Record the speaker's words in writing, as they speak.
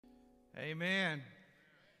Amen.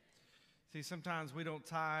 See, sometimes we don't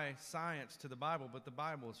tie science to the Bible, but the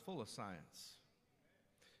Bible is full of science.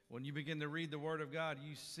 When you begin to read the Word of God,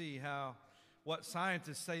 you see how what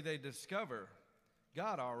scientists say they discover,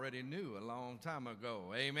 God already knew a long time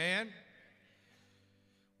ago. Amen.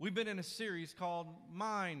 We've been in a series called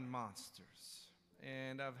Mind Monsters,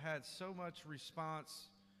 and I've had so much response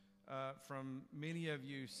from many of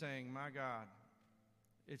you saying, my God,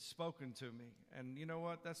 it's spoken to me. And you know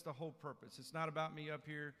what? That's the whole purpose. It's not about me up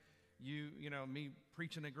here, me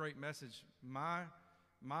preaching a great message. My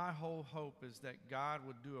whole hope is that God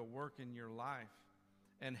would do a work in your life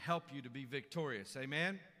and help you to be victorious.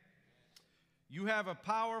 Amen? You have a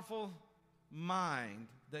powerful mind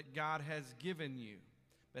that God has given you.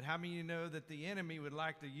 But how many of you know that the enemy would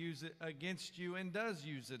like to use it against you and does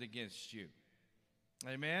use it against you?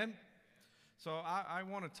 Amen? So I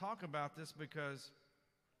want to talk about this because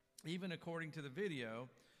even according to the video,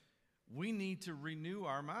 we need to renew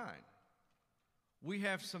our mind. We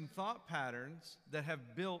have some thought patterns that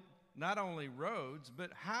have built not only roads,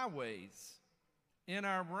 but highways in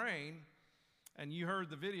our brain. And you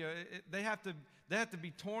heard the video. They have to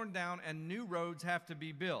be torn down and new roads have to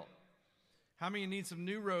be built. How many need some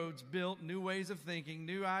new roads built, new ways of thinking,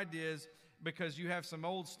 new ideas, because you have some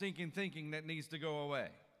old stinking thinking that needs to go away?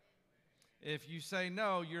 If you say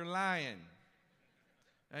no, you're lying.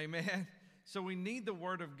 Amen. So we need the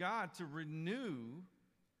Word of God to renew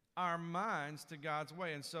our minds to God's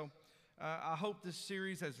way. And so I hope this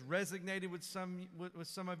series has resonated with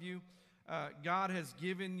some of you. God has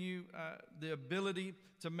given you the ability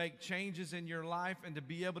to make changes in your life and to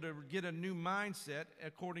be able to get a new mindset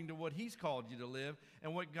according to what He's called you to live.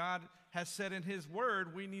 And what God has said in His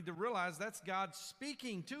Word, we need to realize that's God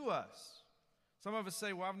speaking to us. Some of us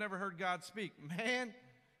say, well, I've never heard God speak. Man,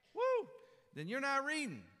 woo, then you're not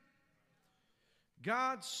reading.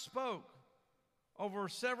 God spoke over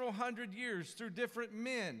several hundred years through different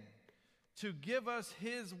men to give us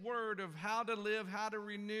His word of how to live, how to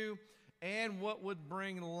renew, and what would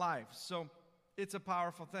bring life. So it's a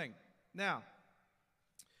powerful thing. Now,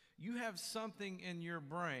 you have something in your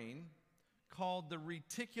brain called the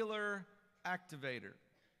reticular activator.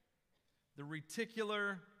 The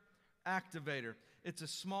reticular activator. It's a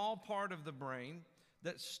small part of the brain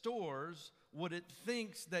that stores what it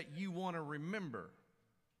thinks that you want to remember.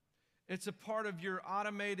 It's a part of your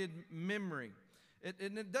automated memory.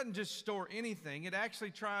 It doesn't just store anything. It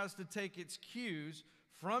actually tries to take its cues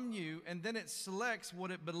from you, and then it selects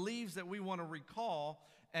what it believes that we want to recall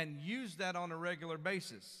and use that on a regular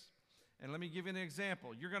basis. And let me give you an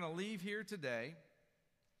example. You're going to leave here today,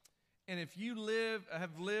 and if you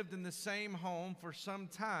have lived in the same home for some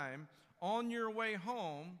time, on your way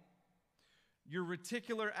home, your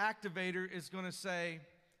reticular activator is going to say,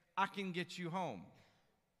 I can get you home.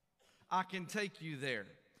 I can take you there.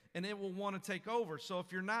 And it will want to take over. So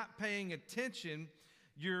if you're not paying attention,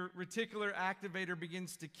 your reticular activator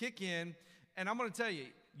begins to kick in. And I'm going to tell you,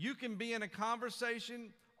 you can be in a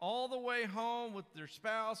conversation all the way home with your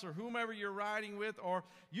spouse or whomever you're riding with, or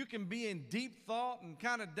you can be in deep thought and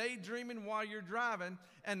kind of daydreaming while you're driving,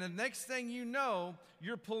 and the next thing you know,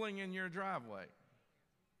 you're pulling in your driveway.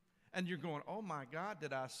 And you're going, oh my God,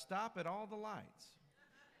 did I stop at all the lights?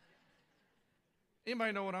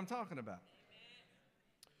 Anybody know what I'm talking about?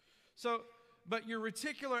 So, but your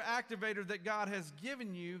reticular activator that God has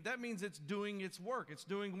given you, that means it's doing its work. It's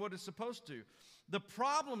doing what it's supposed to. The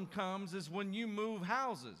problem comes is when you move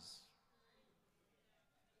houses.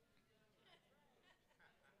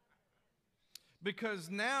 Because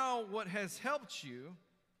now what has helped you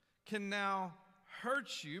can now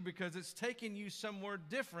hurt you because it's taking you somewhere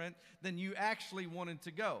different than you actually wanted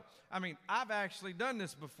to go. I mean, I've actually done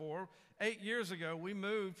this before. 8 years ago, we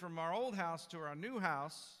moved from our old house to our new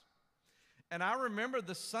house. And I remember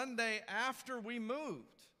the Sunday after we moved,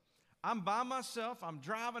 I'm by myself, I'm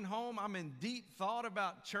driving home, I'm in deep thought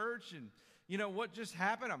about church and, what just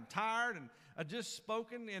happened. I'm tired and I just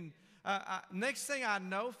spoken. And next thing I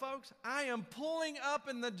know, folks, I am pulling up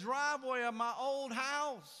in the driveway of my old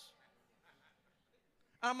house.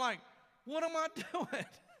 I'm like, what am I doing?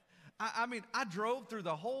 I drove through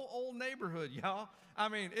the whole old neighborhood, y'all.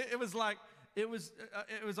 It was like, it was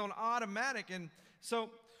on automatic. And so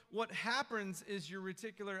what happens is your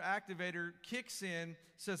reticular activator kicks in,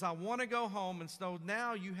 says, I want to go home. And so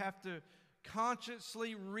now you have to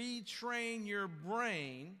consciously retrain your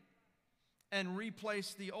brain and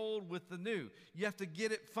replace the old with the new. You have to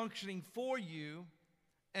get it functioning for you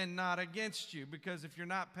and not against you, because if you're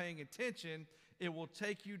not paying attention, it will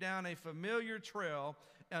take you down a familiar trail,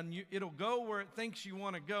 and it'll go where it thinks you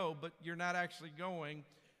want to go, but you're not actually going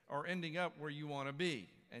or ending up where you want to be.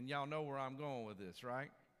 And y'all know where I'm going with this, right?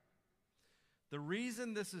 The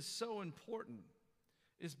reason this is so important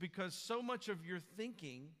is because so much of your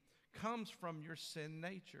thinking comes from your sin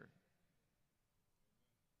nature.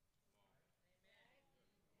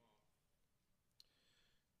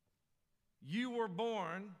 You were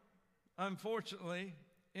born, unfortunately,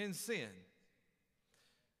 in sin.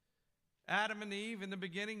 Adam and Eve in the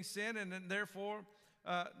beginning sinned, and then therefore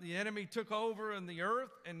the enemy took over in the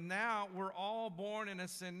earth, and now we're all born in a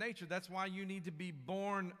sin nature. That's why you need to be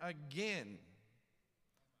born again.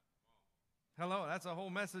 Hello, that's a whole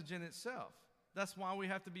message in itself. That's why we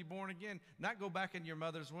have to be born again, not go back in your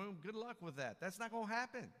mother's womb. Good luck with that. That's not going to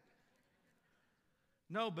happen.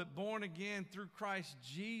 No, but born again through Christ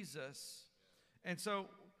Jesus. And so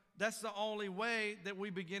that's the only way that we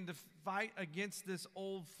begin to fight against this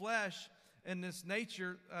old flesh and this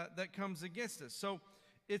nature that comes against us. So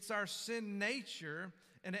it's our sin nature,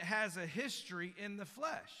 and it has a history in the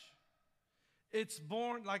flesh. It's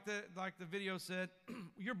born, like the video said,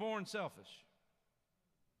 you're born selfish.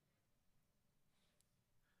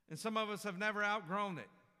 And some of us have never outgrown it.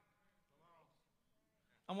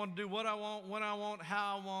 I want to do what I want, when I want,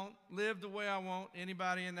 how I want, live the way I want,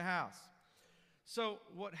 anybody in the house. So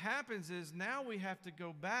what happens is now we have to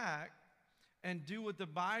go back and do what the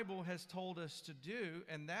Bible has told us to do,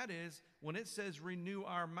 and that is when it says renew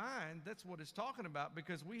our mind, that's what it's talking about,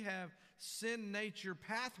 because we have sin nature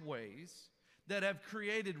pathways that have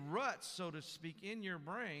created ruts, so to speak, in your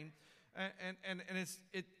brain, and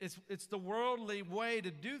it's the worldly way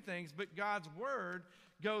to do things, but God's Word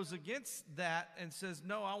goes against that and says,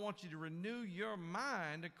 no, I want you to renew your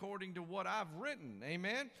mind according to what I've written,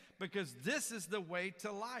 amen? Because this is the way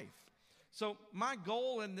to life. So my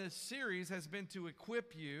goal in this series has been to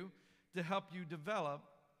equip you to help you develop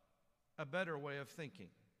a better way of thinking.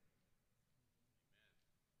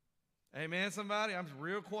 Amen, somebody? I'm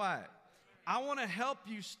real quiet. I want to help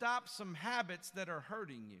you stop some habits that are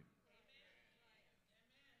hurting you.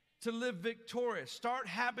 To live victorious. Start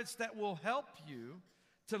habits that will help you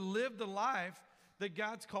to live the life that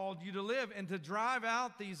God's called you to live and to drive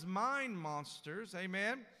out these mind monsters,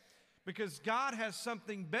 amen? Because God has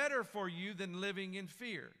something better for you than living in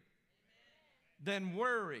fear, than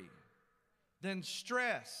worry, than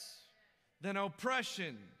stress, than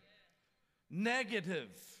oppression, negative.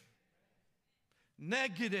 I'm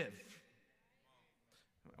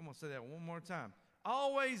going to say that one more time.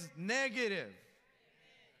 Always negative.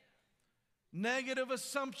 Negative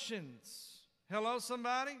assumptions. Hello,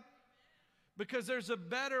 somebody? Because there's a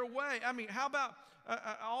better way. I mean, how about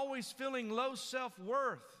always feeling low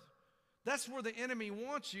self-worth? That's where the enemy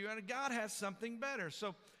wants you, and God has something better.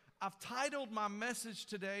 So I've titled my message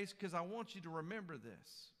today because I want you to remember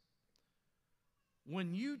this.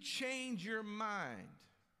 When you change your mind,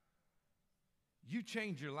 you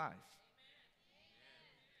change your life.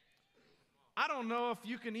 I don't know if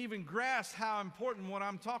you can even grasp how important what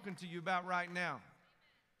I'm talking to you about right now.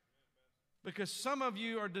 Because some of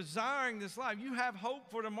you are desiring this life. You have hope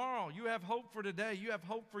for tomorrow. You have hope for today. You have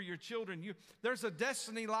hope for your children. There's a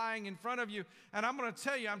destiny lying in front of you. And I'm going to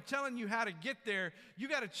tell you, I'm telling you how to get there. You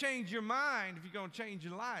got to change your mind if you're going to change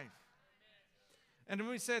your life. And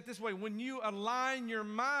let me say it this way. When you align your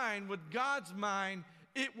mind with God's mind,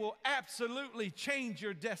 it will absolutely change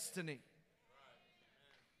your destiny.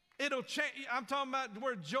 It'll change. I'm talking about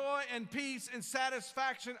where joy and peace and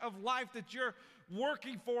satisfaction of life that you're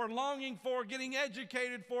working for, longing for, getting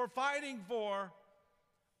educated for, fighting for.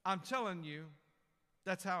 I'm telling you,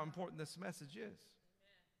 that's how important this message is.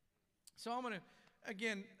 So I'm going to,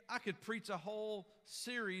 again, I could preach a whole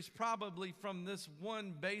series probably from this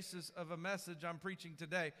one basis of a message I'm preaching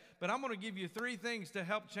today. But I'm going to give you 3 things to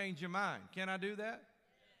help change your mind. Can I do that?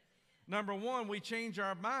 Number 1, we change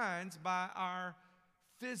our minds by our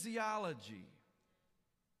physiology.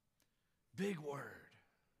 Big word.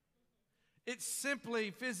 It's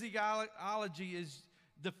simply, physiology is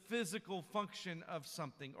the physical function of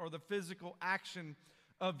something or the physical action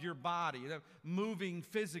of your body, moving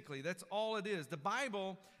physically. That's all it is. The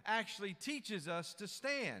Bible actually teaches us to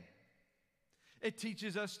stand. It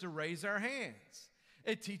teaches us to raise our hands.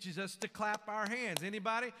 It teaches us to clap our hands.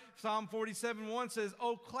 Anybody? Psalm 47:1 says,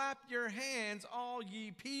 "Oh, clap your hands, all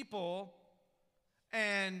ye people."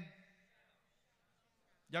 And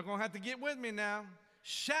y'all gonna have to get with me now.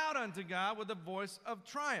 Shout unto God with a voice of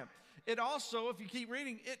triumph. It also, if you keep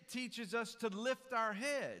reading, it teaches us to lift our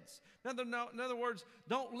heads. In other words,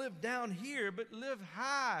 don't live down here, but live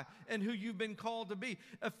high in who you've been called to be.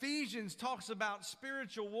 Ephesians talks about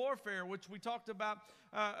spiritual warfare, which we talked about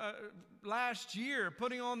last year,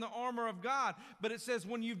 putting on the armor of God. But it says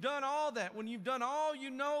when you've done all that, when you've done all you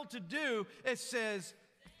know to do, it says,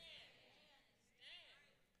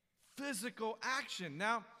 physical action.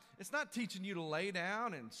 Now, it's not teaching you to lay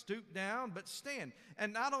down and stoop down, but stand.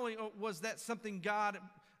 And not only was that something God,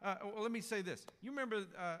 well, let me say this. You remember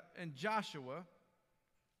in Joshua,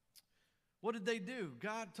 what did they do?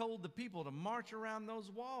 God told the people to march around those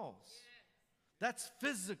walls. That's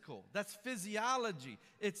physical. That's physiology.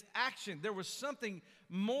 It's action. There was something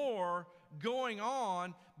more going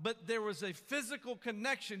on, but there was a physical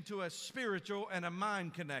connection to a spiritual and a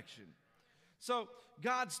mind connection. So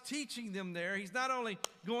God's teaching them there. He's not only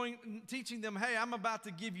teaching them, hey, I'm about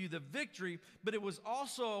to give you the victory, but it was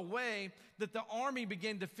also a way that the army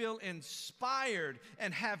began to feel inspired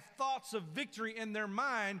and have thoughts of victory in their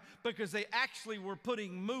mind because they actually were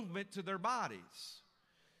putting movement to their bodies.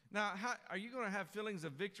 Now, are you going to have feelings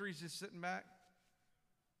of victory just sitting back?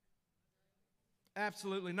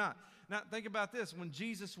 Absolutely not. Now, think about this. When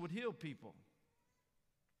Jesus would heal people,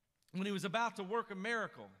 when he was about to work a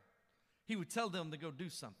miracle, he would tell them to go do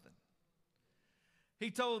something.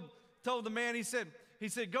 He told the man, he said,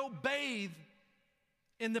 go bathe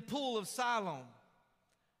in the pool of Siloam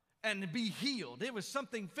and be healed. It was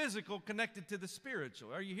something physical connected to the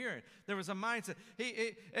spiritual. Are you hearing? There was a mindset.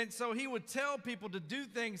 And so he would tell people to do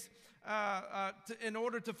things in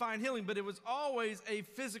order to find healing, but it was always a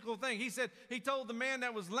physical thing. He told the man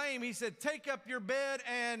that was lame, he said, take up your bed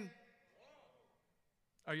and...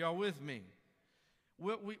 Are y'all with me?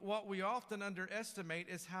 What we often underestimate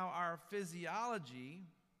is how our physiology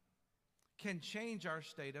can change our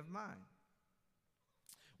state of mind.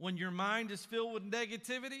 When your mind is filled with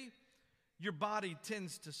negativity, your body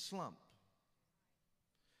tends to slump.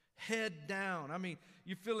 Head down. I mean,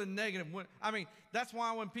 you're feeling negative. That's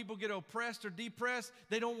why when people get oppressed or depressed,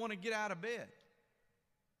 they don't want to get out of bed.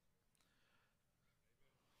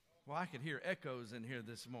 Well, I could hear echoes in here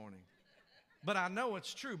this morning. But I know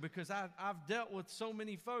it's true because I've dealt with so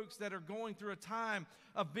many folks that are going through a time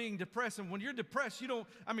of being depressed. And when you're depressed,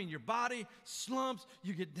 your body slumps,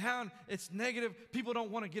 you get down, it's negative. People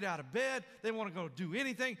don't want to get out of bed. They want to go do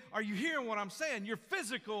anything. Are you hearing what I'm saying? Your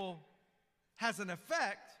physical has an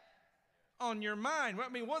effect on your mind.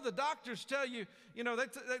 What do the doctors tell you?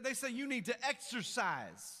 They say you need to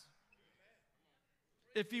exercise.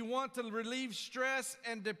 If you want to relieve stress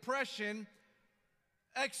and depression,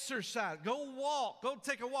 exercise. Go walk. Go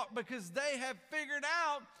take a walk because they have figured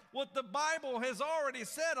out what the Bible has already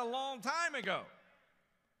said a long time ago.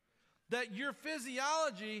 That your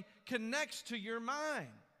physiology connects to your mind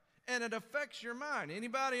and it affects your mind.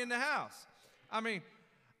 Anybody in the house?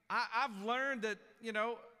 I've learned that,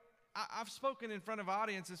 I've spoken in front of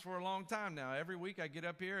audiences for a long time now. Every week I get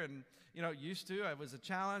up here and, used to, it was a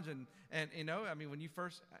challenge. And when you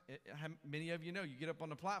first, many of you get up on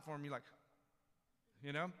the platform, you're like,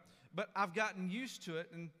 but I've gotten used to it,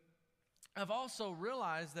 and I've also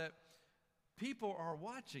realized that people are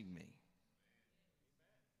watching me.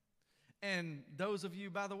 And those of you,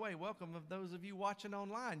 by the way, welcome of those of you watching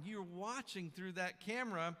online. You're watching through that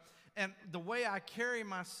camera, and the way I carry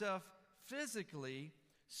myself physically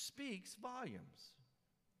speaks volumes.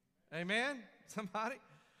 Amen? Somebody?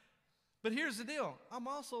 But here's the deal. I'm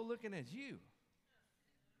also looking at you.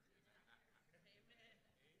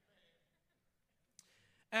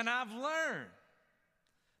 And I've learned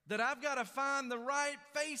that I've got to find the right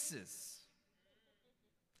faces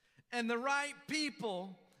and the right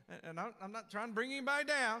people. And I'm not trying to bring anybody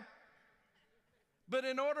down. But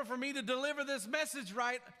in order for me to deliver this message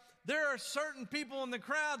right, there are certain people in the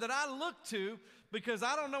crowd that I look to because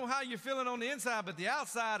I don't know how you're feeling on the inside, but the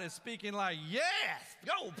outside is speaking like, yes,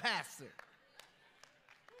 go, Pastor.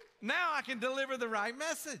 Now I can deliver the right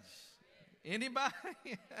message. Anybody?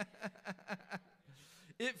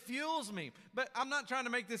 It fuels me. But I'm not trying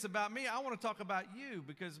to make this about me. I want to talk about you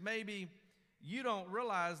because maybe you don't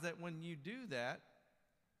realize that when you do that,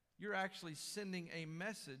 you're actually sending a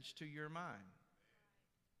message to your mind.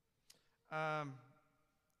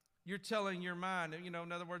 You're telling your mind, in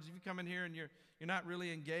other words, if you come in here and you're not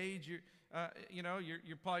really engaged, you're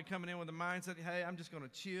probably coming in with the mindset, hey, I'm just going to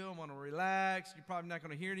chill, I'm going to relax. You're probably not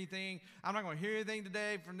going to hear anything. I'm not going to hear anything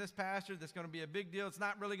today from this pastor that's going to be a big deal. It's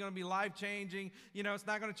not really going to be life-changing. It's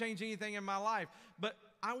not going to change anything in my life. But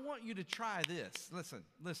I want you to try this. Listen.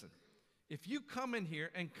 If you come in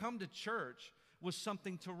here and come to church with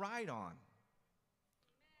something to write on.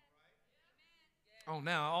 Oh,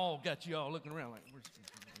 now I all got you all looking around like, where's...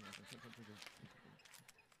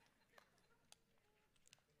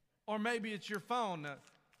 Or maybe it's your phone.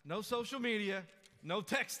 No social media, no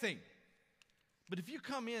texting. But if you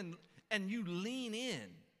come in and you lean in,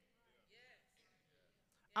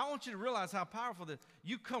 I want you to realize how powerful this is.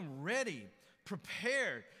 You come ready,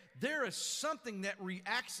 prepared. There is something that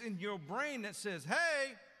reacts in your brain that says,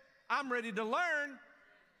 hey, I'm ready to learn.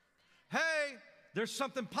 Hey, there's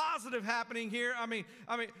something positive happening here. I mean,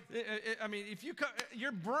 if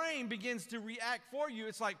your brain begins to react for you,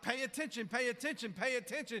 it's like pay attention, pay attention, pay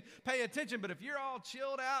attention, pay attention. But if you're all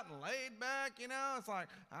chilled out and laid back, it's like,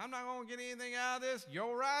 I'm not going to get anything out of this.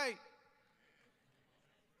 You're right.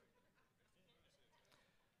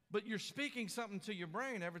 But you're speaking something to your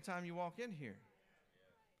brain every time you walk in here.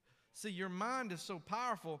 See, your mind is so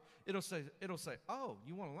powerful, it'll say, oh,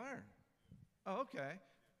 you want to learn? Oh, okay.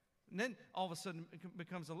 And then all of a sudden it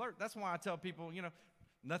becomes alert. That's why I tell people,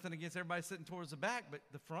 nothing against everybody sitting towards the back, but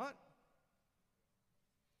the front.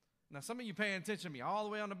 Now, some of you paying attention to me all the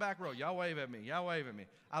way on the back row. Y'all wave at me. Y'all wave at me.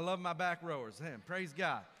 I love my back rowers. Man, praise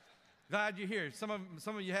God. Glad you're here. Some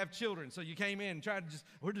of you have children, so you came in and tried to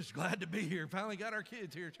we're just glad to be here. Finally got our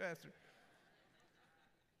kids here, Pastor.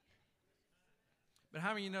 But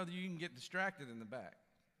how many of you know that you can get distracted in the back?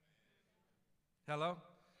 Hello?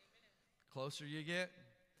 The closer you get,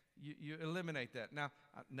 you eliminate that. Now,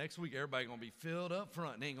 next week, everybody's going to be filled up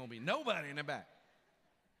front. And ain't going to be nobody in the back.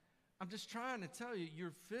 I'm just trying to tell you,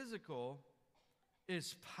 your physical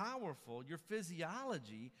is powerful. Your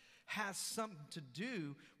physiology has something to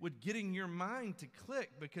do with getting your mind to click,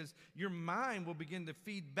 because your mind will begin to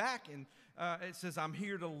feed back, and it says, I'm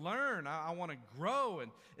here to learn. I want to grow,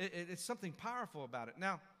 and it's something powerful about it.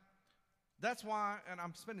 Now, that's why, and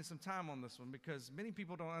I'm spending some time on this one, because many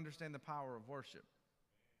people don't understand the power of worship.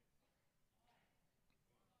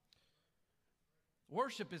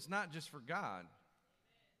 Worship is not just for God.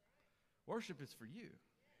 Worship is for you.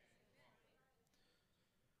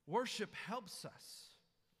 Worship helps us.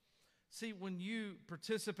 See, when you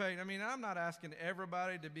participate, I'm not asking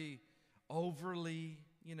everybody to be overly,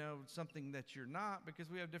 something that you're not,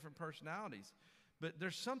 because we have different personalities. But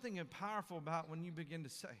there's something powerful about when you begin to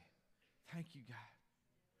say, thank you, God.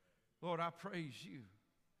 Lord, I praise you.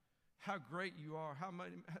 How great you are. How much,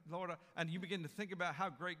 Lord, and you begin to think about how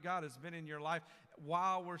great God has been in your life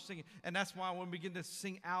while we're singing. And that's why when we begin to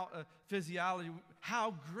sing out physiology,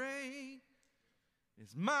 how great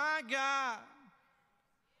is my God.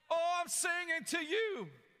 Oh, I'm singing to you.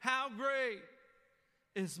 How great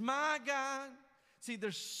is my God. See,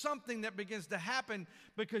 there's something that begins to happen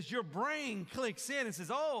because your brain clicks in and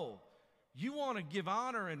says, oh, you want to give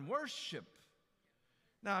honor and worship.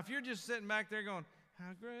 Now, if you're just sitting back there going,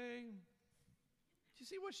 how great. Did you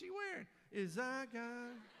see what she's wearing? Is our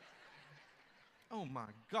God? Oh, my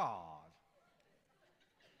God.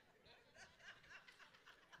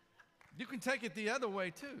 You can take it the other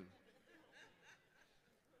way, too.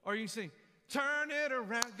 Or you can sing, turn it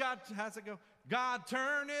around. God, how's it go? God,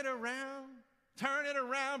 turn it around. Turn it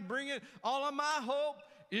around. Bring it. All of my hope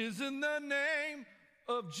is in the name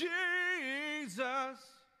of Jesus.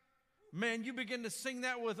 Man, you begin to sing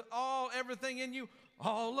that with everything in you.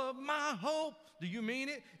 All of my hope, do you mean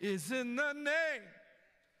it, is in the name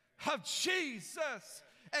of Jesus.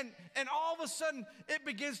 And all of a sudden, it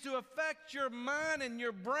begins to affect your mind and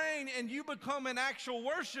your brain, and you become an actual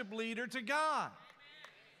worship leader to God.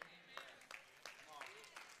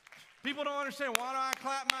 People don't understand, why do I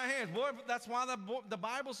clap my hands? Boy, that's why the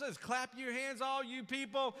Bible says, clap your hands, all you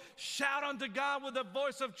people. Shout unto God with a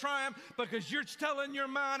voice of triumph, because you're telling your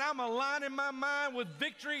mind, I'm aligning my mind with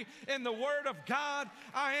victory in the Word of God.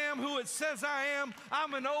 I am who it says I am.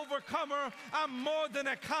 I'm an overcomer. I'm more than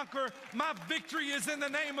a conqueror. My victory is in the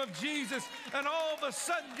name of Jesus. And all of a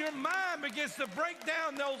sudden, your mind begins to break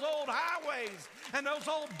down those old highways and those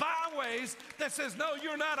old byways that says, no,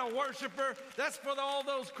 you're not a worshiper. That's for all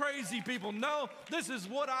those crazy people. No, this is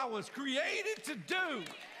what I was created to do.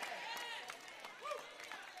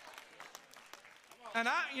 And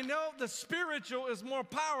the spiritual is more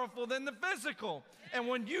powerful than the physical. And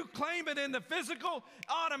when you claim it in the physical,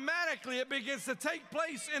 automatically it begins to take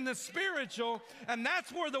place in the spiritual. And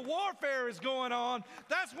that's where the warfare is going on.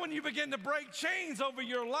 That's when you begin to break chains over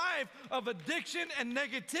your life of addiction and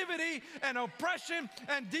negativity and oppression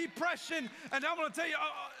and depression. And I'm going to tell you,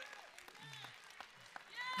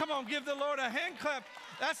 come on, give the Lord a hand clap.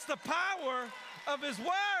 That's the power of His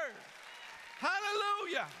Word.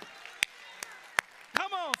 Hallelujah.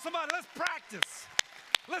 Come on, somebody, let's practice.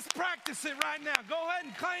 Let's practice it right now. Go ahead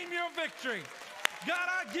and claim your victory. God,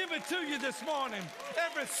 I give it to you this morning.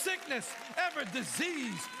 Every sickness, every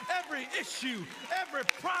disease, every issue, every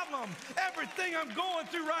problem, everything I'm going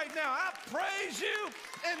through right now, I praise you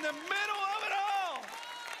in the middle of it all,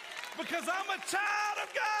 because I'm a child of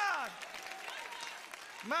God.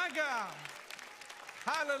 My God.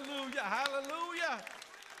 Hallelujah. Hallelujah.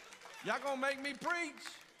 Y'all gonna make me preach?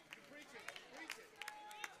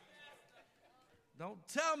 Don't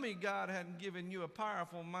tell me God hadn't given you a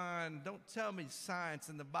powerful mind. Don't tell me science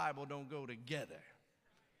and the Bible don't go together.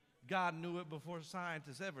 God knew it before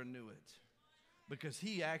scientists ever knew it, because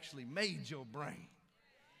he actually made your brain.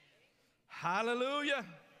 Hallelujah.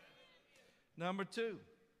 Number 2,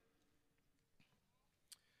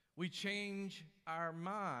 we change our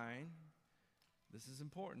mind. This is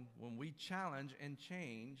important. When we challenge and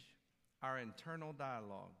change our internal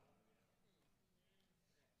dialogue.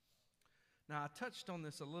 Now, I touched on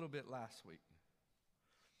this a little bit last week.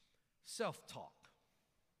 Self-talk.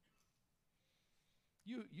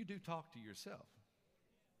 You do talk to yourself.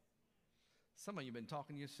 Some of you have been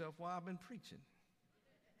talking to yourself while I've been preaching.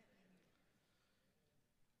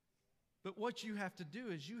 But what you have to do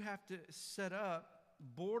is you have to set up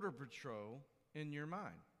border patrol in your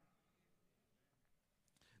mind.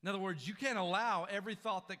 In other words, you can't allow every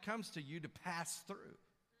thought that comes to you to pass through.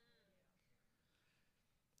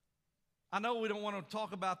 I know we don't want to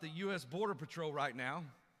talk about the U.S. Border Patrol right now,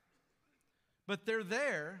 but they're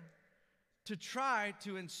there to try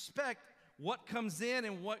to inspect what comes in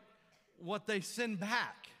and what they send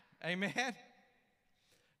back. Amen?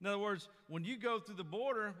 In other words, when you go through the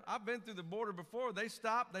border, I've been through the border before, they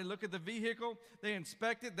stop, they look at the vehicle, they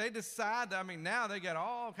inspect it, they decide, now they got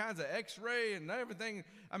all kinds of x-ray and everything.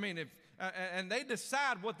 And they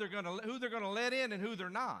decide who they're going to let in and who they're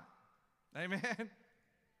not. Amen?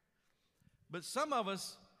 But some of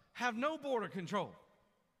us have no border control.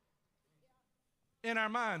 In our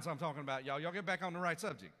minds, I'm talking about, y'all. Y'all get back on the right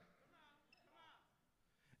subject.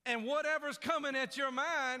 And whatever's coming at your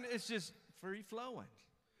mind is just free flowing.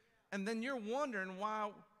 And then you're wondering why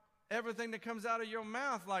everything that comes out of your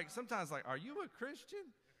mouth, sometimes are you a Christian?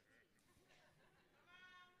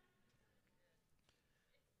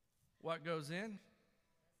 What goes in?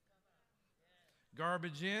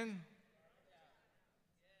 Garbage in.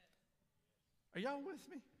 Are y'all with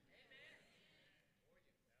me?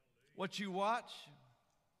 What you watch?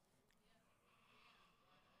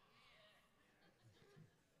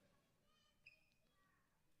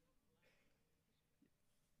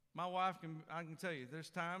 My wife I can tell you, there's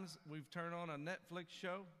times we've turned on a Netflix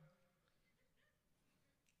show,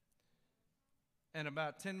 and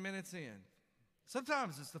about 10 minutes in,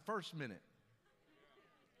 sometimes it's the first minute.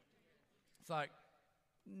 It's like,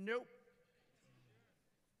 nope.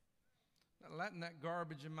 Not letting that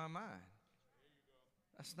garbage in my mind.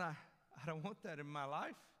 I don't want that in my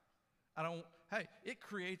life. It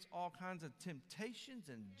creates all kinds of temptations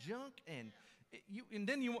and junk, and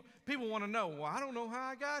people want to know, well, I don't know how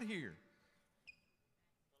I got here.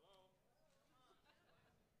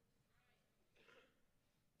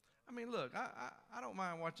 Look, I don't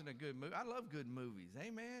mind watching a good movie. I love good movies.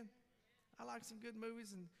 Amen. I like some good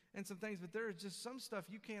movies and some things, but there is just some stuff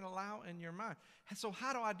you can't allow in your mind. So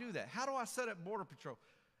how do I do that? How do I set up border patrol?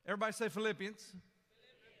 Everybody say Philippians.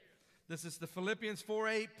 This is the Philippians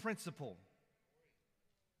 4:8 principle.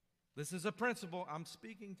 This is a principle. I'm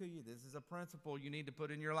speaking to you. This is a principle you need to put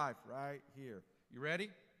in your life right here. You ready?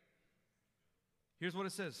 Here's what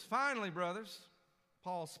it says. Finally, brothers,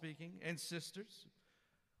 Paul speaking, and sisters,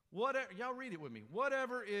 y'all read it with me.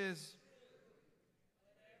 Whatever is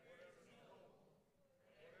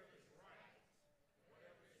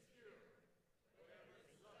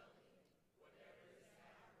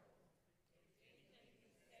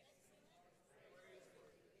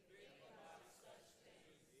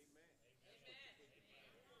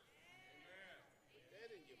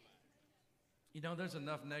there's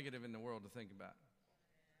enough negative in the world to think about.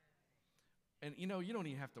 And you don't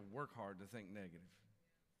even have to work hard to think negative.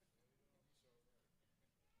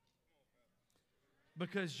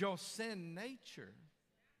 Because your sin nature,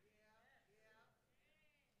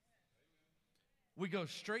 we go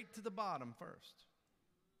straight to the bottom first.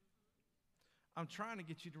 I'm trying to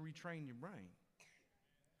get you to retrain your brain.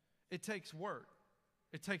 It takes work.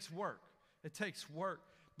 It takes work. It takes work.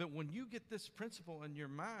 But when you get this principle in your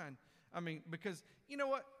mind, because you know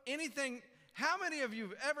what? How many of you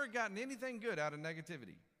have ever gotten anything good out of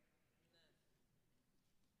negativity?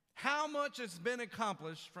 How much has been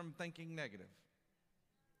accomplished from thinking negative?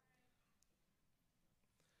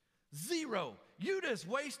 Zero. You just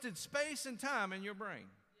wasted space and time in your brain.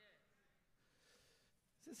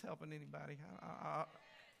 Is this helping anybody?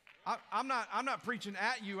 I'm not preaching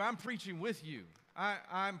at you. I'm preaching with you.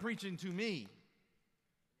 I'm preaching to me.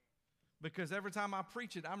 Because every time I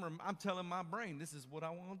preach it, I'm telling my brain, this is what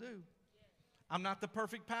I want to do. I'm not the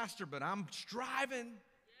perfect pastor, but I'm striving.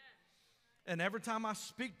 And every time I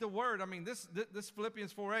speak the word, this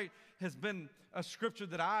Philippians 4:8 has been a scripture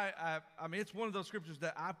that it's one of those scriptures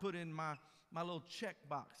that I put in my my little check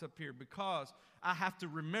box up here because I have to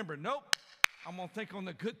remember, nope, I'm going to think on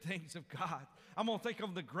the good things of God. I'm going to think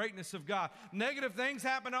of the greatness of God. Negative things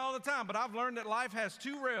happen all the time, but I've learned that life has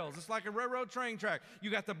two rails. It's like a railroad train track. You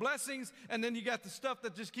got the blessings, and then you got the stuff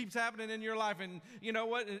that just keeps happening in your life. And you know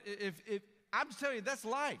what? If I'm just telling you, that's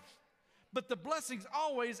life. But the blessings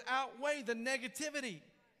always outweigh the negativity.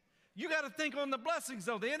 You got to think on the blessings,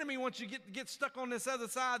 though. The enemy wants you to get stuck on this other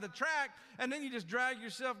side of the track, and then you just drag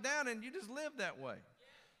yourself down, and you just live that way.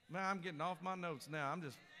 Man, I'm getting off my notes now. I'm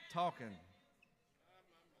just talking.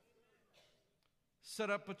 Set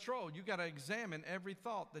up patrol. You got to examine every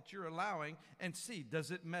thought that you're allowing and see,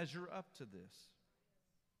 does it measure up to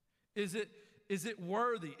this? Is it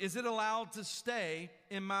worthy? Is it allowed to stay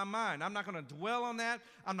in my mind? I'm not going to dwell on that.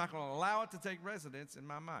 I'm not going to allow it to take residence in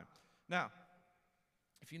my mind. Now,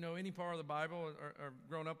 if you know any part of the Bible or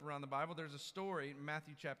grown up around the Bible, there's a story in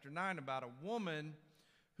Matthew chapter 9 about a woman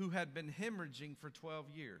who had been hemorrhaging for 12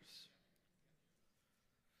 years.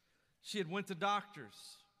 She had went to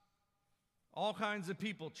doctors, all kinds of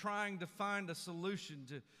people trying to find a solution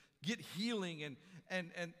to get healing,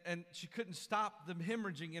 and she couldn't stop the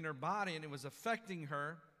hemorrhaging in her body, and it was affecting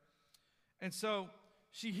her. And so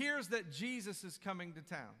she hears that Jesus is coming to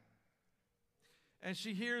town. And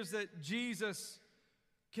she hears that Jesus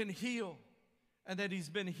can heal and that he's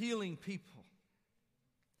been healing people.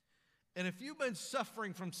 And if you've been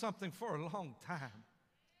suffering from something for a long time,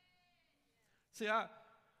 see,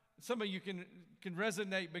 some of you can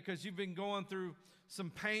resonate because you've been going through some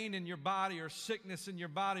pain in your body or sickness in your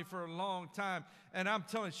body for a long time. And I'm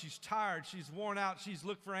telling you, she's tired, she's worn out, she's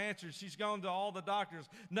looked for answers, she's gone to all the doctors.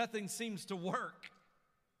 Nothing seems to work.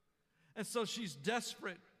 And so she's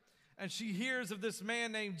desperate. And she hears of this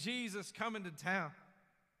man named Jesus coming to town.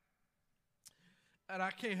 And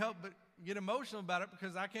I can't help but get emotional about it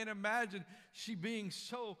because I can't imagine she being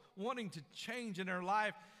so wanting to change in her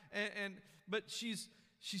life. But she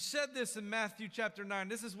said this in Matthew chapter 9.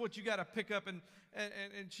 This is what you got to pick up. And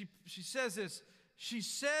she says this. She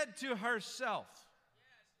said to herself.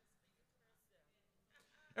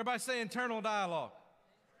 Everybody say internal dialogue.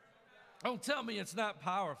 Don't tell me it's not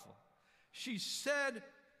powerful. She said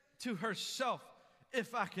to herself,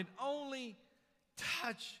 if I can only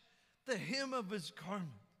touch the hem of his garment.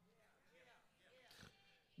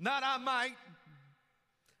 Not I might,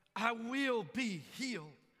 I will be healed.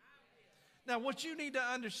 Now, what you need to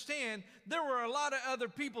understand, there were a lot of other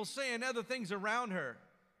people saying other things around her.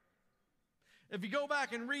 If you go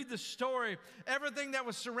back and read the story, everything that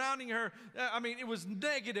was surrounding her, it was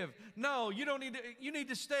negative. No, you need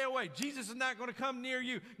to stay away. Jesus is not going to come near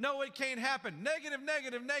you. No, it can't happen. Negative,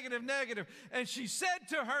 negative, negative, negative. And she said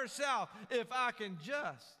to herself, if I can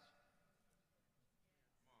just.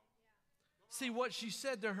 See, what she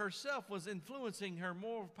said to herself was influencing her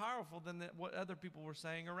more powerful than what other people were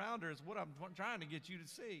saying around her, is what I'm trying to get you to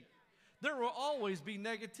see. There will always be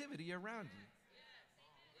negativity around you.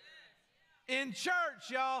 In church,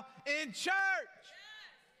 y'all, in church.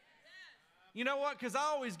 You know what? Because I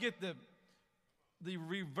always get the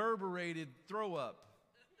reverberated throw up.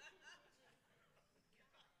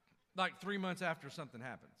 Like 3 months after something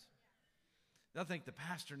happens. I think the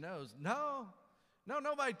pastor knows. No,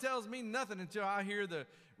 nobody tells me nothing until I hear the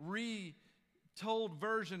retold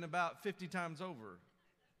version about 50 times over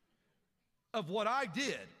of what I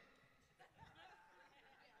did.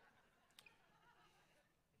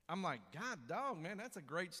 I'm like, God dog, man, that's a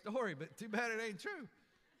great story, but too bad it ain't true.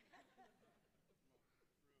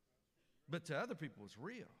 But to other people, it's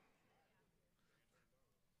real.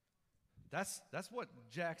 That's what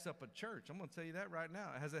jacks up a church. I'm going to tell you that right now.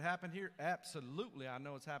 Has it happened here? Absolutely, I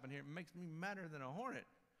know it's happened here. It makes me madder than a hornet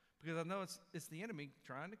because I know it's the enemy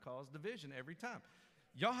trying to cause division every time.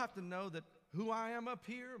 Y'all have to know that who I am up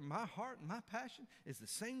here, my heart and my passion is the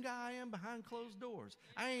same guy I am behind closed doors.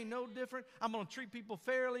 I ain't no different. I'm going to treat people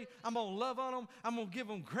fairly. I'm going to love on them. I'm going to give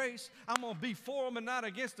them grace. I'm going to be for them and not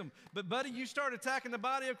against them. But, buddy, you start attacking the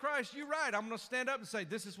body of Christ, you're right. I'm going to stand up and say,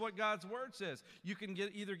 this is what God's word says. You can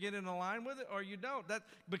either get in line with it or you don't.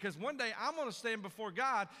 Because one day I'm going to stand before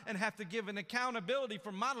God and have to give an accountability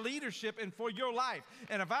for my leadership and for your life.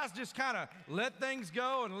 And if I just kind of let things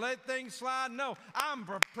go and let things slide, no, I'm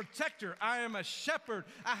a protector. I am a shepherd.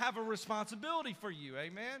 I have a responsibility for you.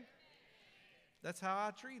 Amen? That's how I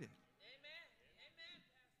treat it.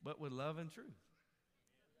 But with love and truth.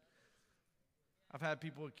 I've had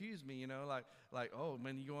people accuse me, like, oh,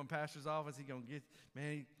 man, you go in pastor's office, he going to get,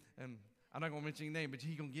 man, and I'm not going to mention your name, but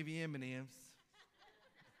he going to give you M&Ms.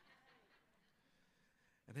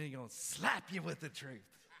 And then he going to slap you with the truth.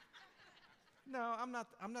 No, I'm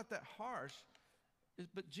not that harsh.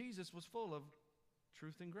 But Jesus was full of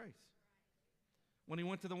truth and grace. when he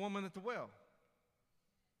went to the woman at the well.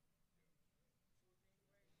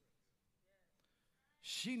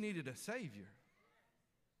 She needed a Savior.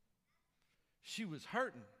 She was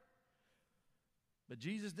hurting. But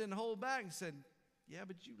Jesus didn't hold back and said, yeah,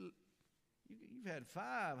 but you've had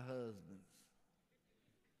 5 husbands.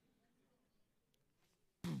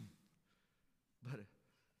 But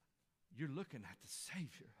you're looking at the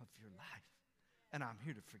Savior of your life. And I'm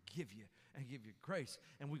here to forgive you and give you grace.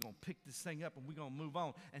 And we're going to pick this thing up and we're going to move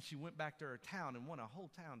on. And she went back to her town and won a whole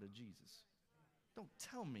town to Jesus. Don't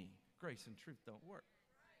tell me grace and truth don't work.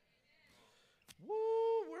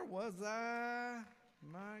 Woo, where was I?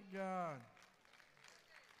 My God.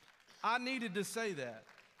 I needed to say that.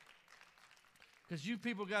 Because you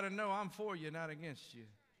people got to know I'm for you, not against you.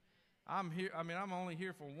 I'm here. I'm only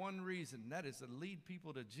here for one reason. That is to lead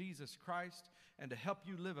people to Jesus Christ and to help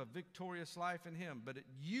you live a victorious life in Him. But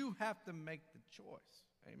you have to make the choice.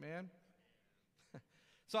 Amen?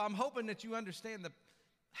 So I'm hoping that you understand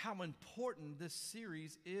how important this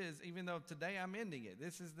series is, even though today I'm ending it.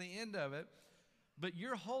 This is the end of it. But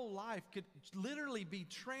your whole life could literally be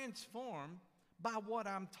transformed by what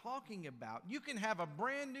I'm talking about. You can have a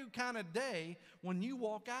brand new kind of day when you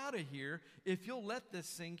walk out of here if you'll let this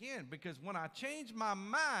sink in. Because when I change my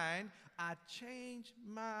mind, I change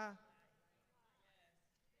my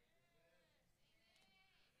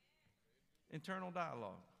internal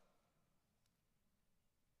dialogue.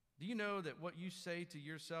 Do you know that what you say to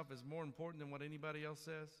yourself is more important than what anybody else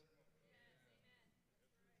says?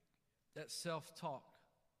 That self-talk.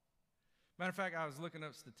 Matter of fact, I was looking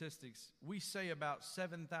up statistics. We say about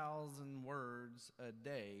 7,000 words a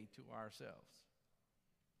day to ourselves.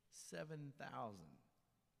 7,000.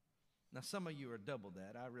 Now, some of you are double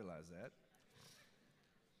that. I realize that.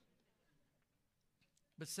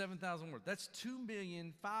 But 7,000 words. That's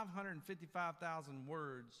 2,555,000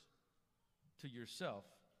 words to yourself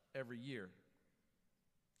every year.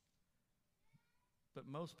 But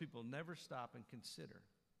most people never stop and consider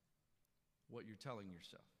what you're telling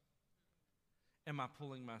yourself. Am I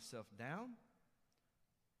pulling myself down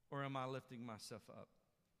or am I lifting myself up?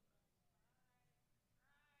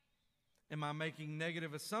 Am I making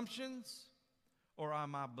negative assumptions or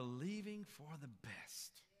am I believing for the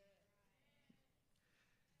best?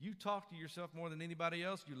 You talk to yourself more than anybody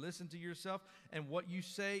else. You listen to yourself, and what you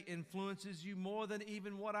say influences you more than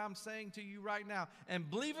even what I'm saying to you right now. And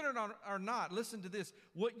believe it or not, listen to this.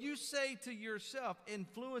 What you say to yourself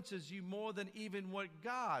influences you more than even what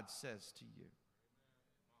God says to you.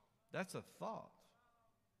 That's a thought.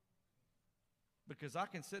 Because I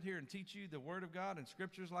can sit here and teach you the Word of God and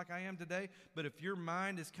Scriptures like I am today, but if your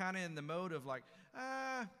mind is kind of in the mode of like,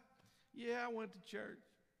 yeah, I went to church.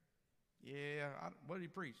 Yeah, what did he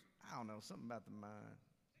preach? I don't know, something about the mind.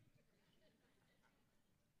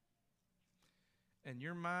 And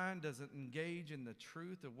your mind doesn't engage in the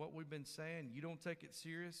truth of what we've been saying, you don't take it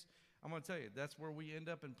serious, I'm going to tell you, that's where we end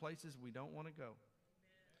up in places we don't want to go.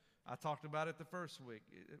 I talked about it the first week.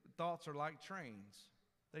 Thoughts are like trains.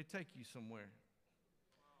 They take you somewhere.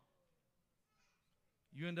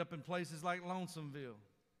 You end up in places like Lonesomeville,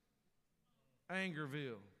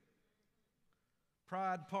 Angerville,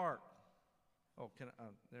 Pride Park. Oh,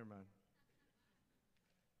 never mind.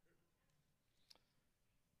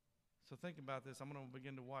 So think about this. I'm going to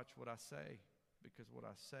begin to watch what I say, because what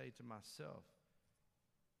I say to myself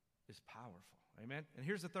is powerful. Amen? And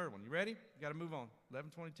here's the third one. You ready? You got to move on.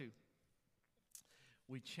 11:22.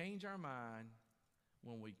 We change our mind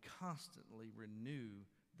when we constantly renew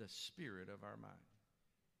the spirit of our mind.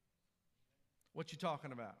 What you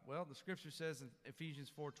talking about? Well, the scripture says in Ephesians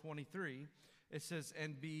 4:23, it says,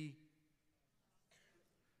 and be,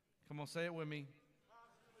 come on, say it with me.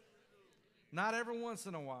 Not every once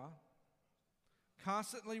in a while.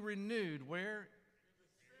 Constantly renewed. Where?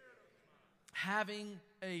 Having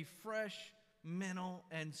a fresh mental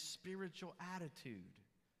and spiritual attitude.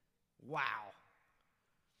 Wow.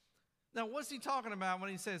 Now, what's he talking about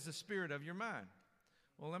when he says the spirit of your mind?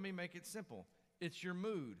 Well, let me make it simple. It's your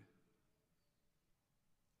mood.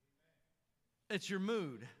 It's your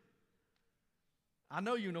mood. I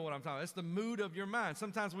know you know what I'm talking about. It's the mood of your mind.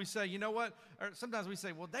 Sometimes we say, you know what? Or sometimes we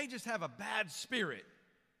say, well, they just have a bad spirit.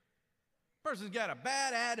 Person's got a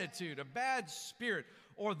bad attitude, a bad spirit,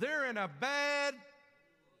 or they're in a bad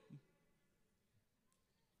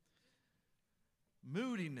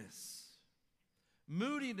moodiness.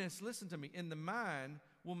 Moodiness, listen to me, in the mind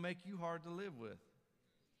will make you hard to live with.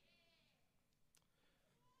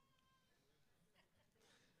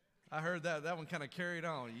 I heard that one kind of carried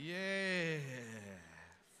on. Yeah.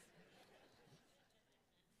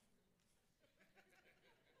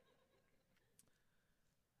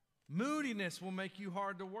 Moodiness will make you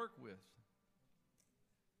hard to work with.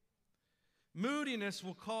 Moodiness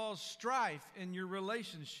will cause strife in your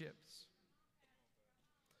relationships.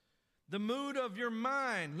 The mood of your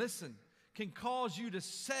mind, listen, can cause you to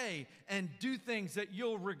say and do things that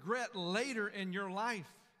you'll regret later in your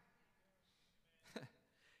life.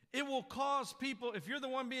 It will cause people, if you're the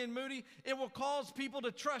one being moody, it will cause people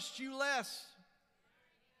to trust you less.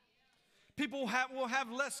 People will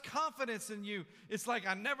have less confidence in you. It's like,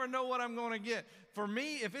 I never know what I'm going to get. For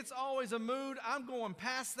me, if it's always a mood, I'm going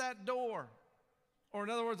past that door. Or in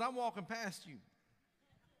other words, I'm walking past you.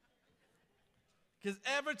 Because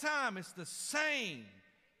every time it's the same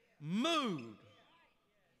mood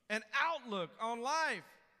and outlook on life.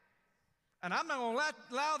 And I'm not going to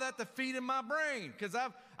allow that to feed in my brain, because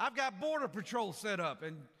I've got Border Patrol set up,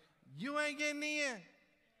 and you ain't getting in.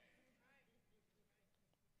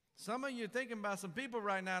 Some of you are thinking about some people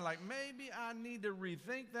right now like, maybe I need to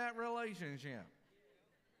rethink that relationship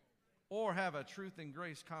or have a truth and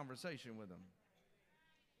grace conversation with them.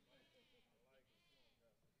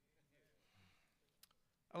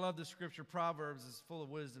 I love the scripture. Proverbs is full of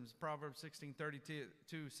wisdom. Proverbs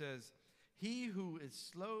 16:32 says, he who is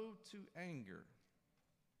slow to anger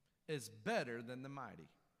is better than the mighty.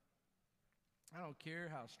 I don't care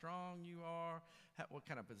how strong you are, what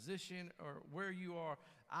kind of position or where you are.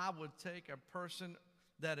 I would take a person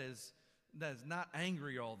that is not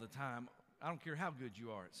angry all the time. I don't care how good you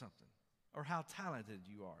are at something or how talented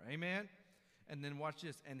you are. Amen? And then watch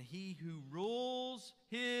this. And he who rules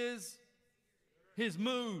his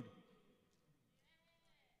mood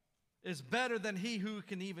is better than he who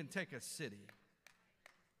can even take a city.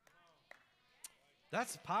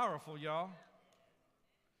 That's powerful, y'all.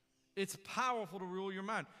 It's powerful to rule your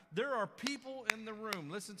mind. There are people in the room.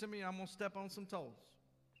 Listen to me, I'm going to step on some toes.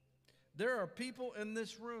 There are people in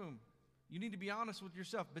this room. You need to be honest with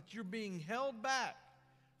yourself, but you're being held back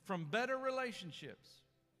from better relationships,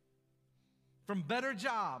 from better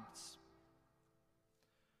jobs,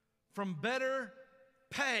 from better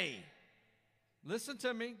pay. Listen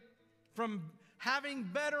to me. From having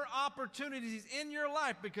better opportunities in your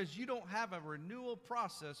life because you don't have a renewal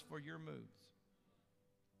process for your moods.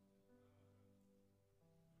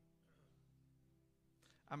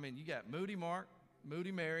 I mean, you got Moody Mark,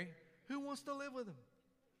 Moody Mary. Who wants to live with them?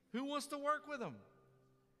 Who wants to work with them?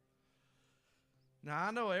 Now,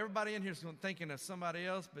 I know everybody in here is thinking of somebody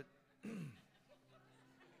else, but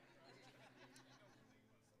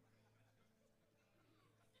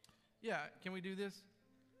yeah, can we do this?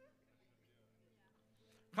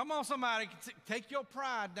 Come on, somebody, take your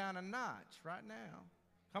pride down a notch right now.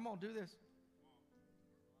 Come on, do this.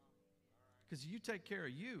 Because you take care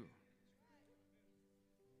of you,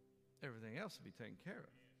 everything else will be taken care of.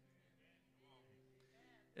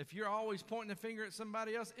 If you're always pointing a finger at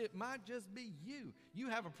somebody else, it might just be you. You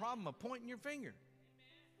have a problem of pointing your finger.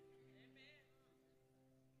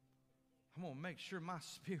 I'm going to make sure my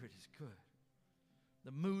spirit is good.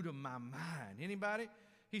 The mood of my mind. Anybody?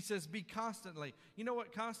 He says, be constantly. You know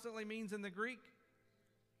what constantly means in the Greek?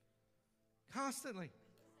 Constantly.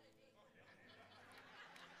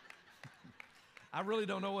 I really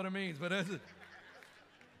don't know what it means, but I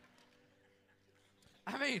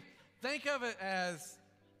mean, think of it as,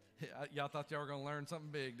 y'all thought y'all were going to learn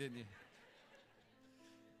something big, didn't you?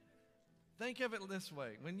 Think of it this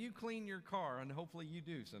way. When you clean your car, and hopefully you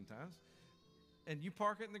do sometimes, and you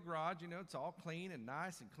park it in the garage, you know, it's all clean and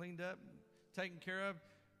nice and cleaned up and taken care of.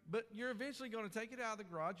 But you're eventually going to take it out of the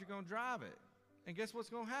garage. You're going to drive it. And guess what's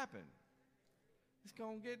going to happen? It's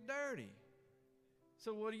going to get dirty.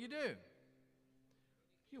 So what do?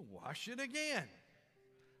 You wash it again.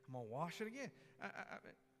 I'm going to wash it again.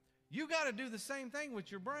 You got to do the same thing with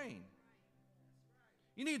your brain.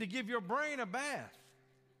 You need to give your brain a bath.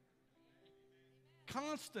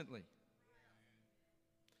 Constantly.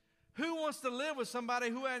 Who wants to live with somebody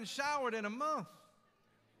who hadn't showered in a month?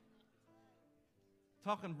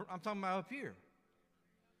 I'm talking about up here.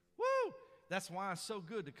 Woo! That's why it's so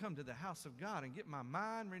good to come to the house of God and get my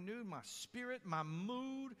mind renewed, my spirit, my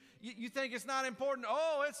mood. You think it's not important?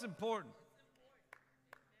 Oh, it's important.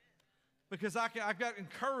 Because I've got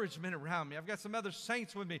encouragement around me. I've got some other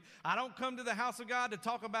saints with me. I don't come to the house of God to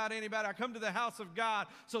talk about anybody. I come to the house of God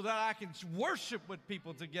so that I can worship with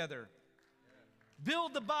people together.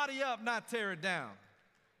 Build the body up, not tear it down.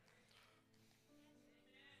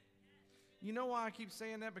 You know why I keep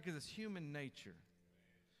saying that? Because it's human nature.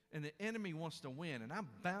 And the enemy wants to win. And I'm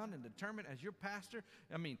bound and determined as your pastor.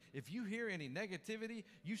 I mean, if you hear any negativity,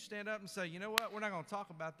 you stand up and say, you know what? We're not going to talk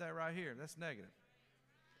about that right here. That's negative.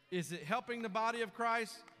 Is it helping the body of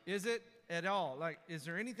Christ? Is it at all? Like, is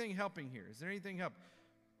there anything helping here? Is there anything helping?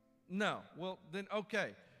 No. Well, then,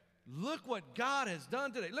 okay. Look what God has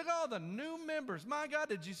done today. Look at all the new members. My God,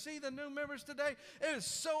 did you see the new members today? It is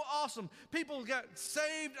so awesome. People got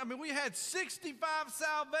saved. I mean, we had 65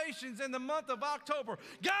 salvations in the month of October.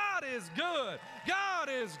 God is good. God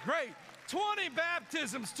is great. 20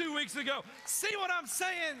 baptisms 2 weeks ago. See what I'm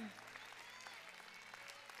saying?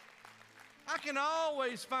 I can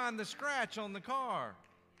always find the scratch on the car.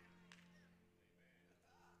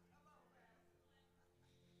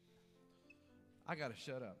 I got to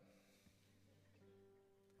shut up.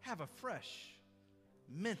 Have a fresh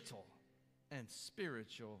mental and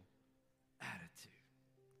spiritual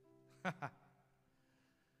attitude.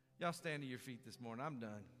 Y'all stand to your feet this morning. I'm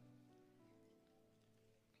done.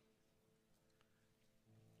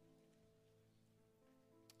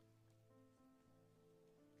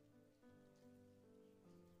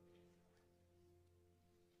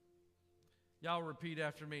 Y'all repeat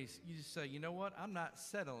after me. You just say, you know what? I'm not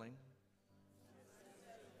settling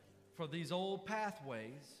for these old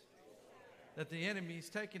pathways that the enemy's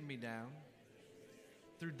taken me down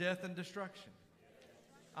through death and destruction.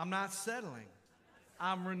 I'm not settling.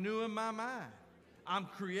 I'm renewing my mind. I'm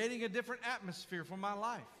creating a different atmosphere for my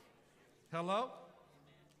life. Hello?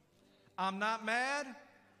 I'm not mad.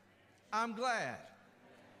 I'm glad.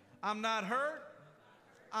 I'm not hurt.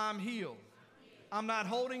 I'm healed. I'm not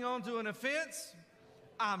holding on to an offense.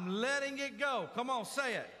 I'm letting it go. Come on,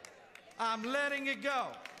 say it. I'm letting it go.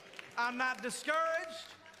 I'm not discouraged.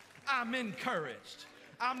 I'm encouraged.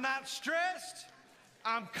 I'm not stressed.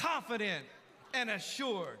 I'm confident and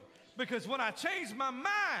assured. Because when I change my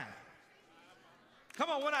mind, come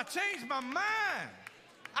on, when I change my mind,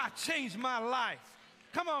 I change my life.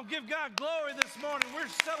 Come on, give God glory this morning. We're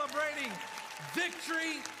celebrating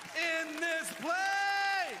victory in this place.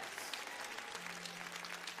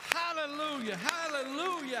 Hallelujah,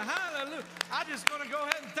 hallelujah, hallelujah. I'm just going to go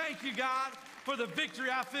ahead and thank you, God, for the victory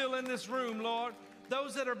I feel in this room, Lord.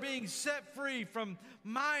 Those that are being set free from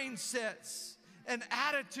mindsets and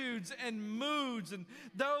attitudes and moods, and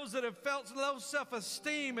those that have felt low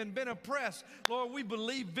self-esteem and been oppressed, Lord, we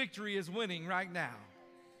believe victory is winning right now.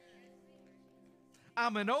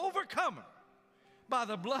 I'm an overcomer by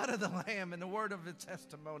the blood of the Lamb and the word of the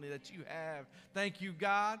testimony that you have. Thank you,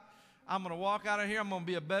 God. I'm going to walk out of here. I'm going to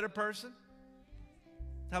be a better person.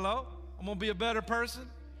 Hello? I'm going to be a better person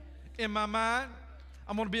in my mind.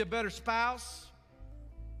 I'm going to be a better spouse.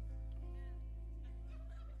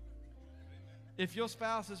 If your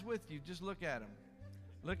spouse is with you, just look at him.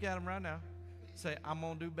 Look at him right now. Say, I'm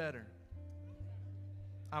going to do better.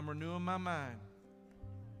 I'm renewing my mind.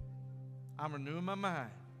 I'm renewing my mind.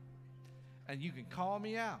 And you can call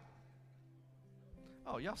me out.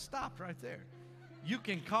 Oh, y'all stopped right there. You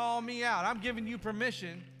can call me out. I'm giving you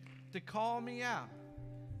permission to call me out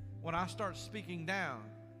when I start speaking down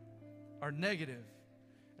or negative.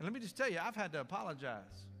 And let me just tell you, I've had to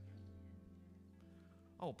apologize.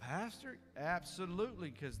 Oh, Pastor?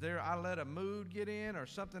 Absolutely, because I let a mood get in or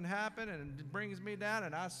something happen and it brings me down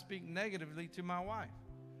and I speak negatively to my wife.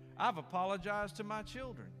 I've apologized to my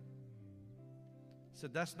children.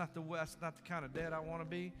 Said, that's not the kind of dad I want to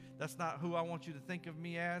be. That's not who I want you to think of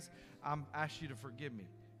me as. I ask you to forgive me.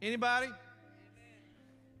 Anybody? Amen.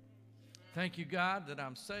 Thank you, God, that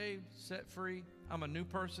I'm saved, set free. I'm a new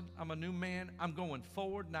person. I'm a new man. I'm going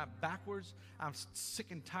forward, not backwards. I'm sick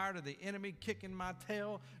and tired of the enemy kicking my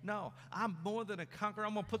tail. No, I'm more than a conqueror.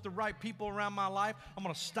 I'm going to put the right people around my life. I'm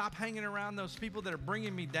going to stop hanging around those people that are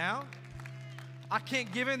bringing me down. I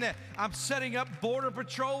can't give in that. I'm setting up Border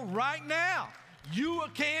Patrol right now. You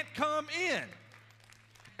can't come in.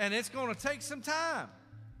 And it's going to take some time.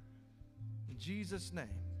 In Jesus' name.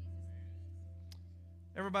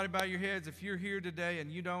 Everybody bow your heads. If you're here today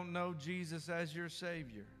and you don't know Jesus as your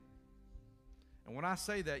Savior, and when I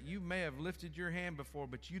say that, you may have lifted your hand before,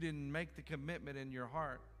 but you didn't make the commitment in your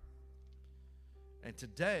heart. And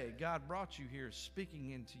today, God brought you here speaking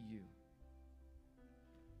into you.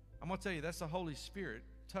 I'm going to tell you, that's the Holy Spirit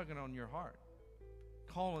tugging on your heart,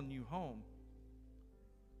 calling you home.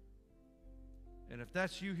 And if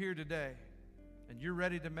that's you here today, and you're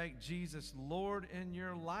ready to make Jesus Lord in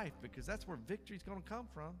your life, because that's where victory's going to come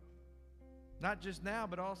from. Not just now,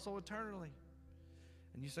 but also eternally.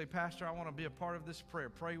 And you say, Pastor, I want to be a part of this prayer.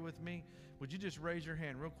 Pray with me. Would you just raise your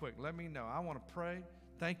hand real quick? Let me know. I want to pray.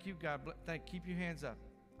 Thank you, God. Keep your hands up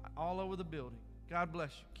all over the building. God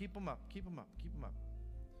bless you. Keep them up. Keep them up. Keep them up.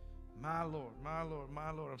 My Lord, my Lord,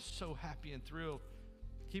 my Lord. I'm so happy and thrilled.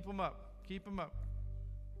 Keep them up. Keep them up.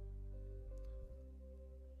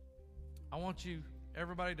 I want you,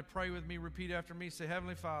 everybody, to pray with me. Repeat after me. Say,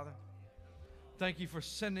 Heavenly Father, thank you for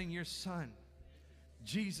sending your Son,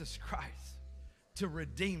 Jesus Christ, to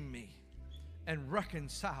redeem me and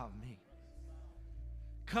reconcile me.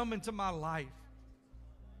 Come into my life.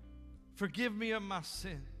 Forgive me of my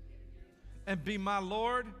sin and be my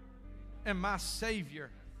Lord and my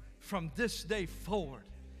Savior from this day forward,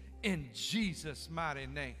 in Jesus' mighty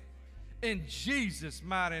name. In Jesus'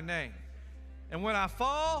 mighty name. And when I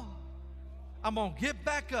fall, I'm going to get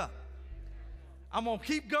back up. I'm going to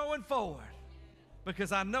keep going forward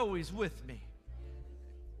because I know He's with me.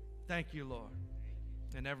 Thank you, Lord.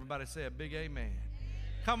 And everybody say a big amen.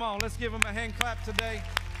 Come on, let's give Him a hand clap today.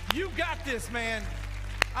 You got this, man.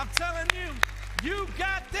 I'm telling you, you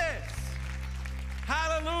got this.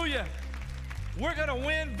 Hallelujah. We're going to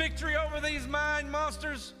win victory over these mind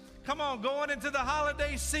monsters. Come on, going into the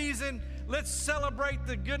holiday season, let's celebrate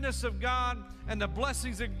the goodness of God and the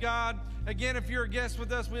blessings of God. Again, if you're a guest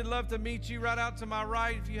with us, we'd love to meet you right out to my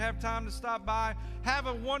right if you have time to stop by. Have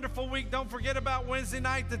a wonderful week. Don't forget about Wednesday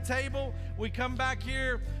night, the table. We come back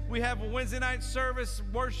here. We have a Wednesday night service,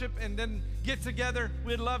 worship, and then get together.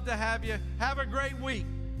 We'd love to have you. Have a great week.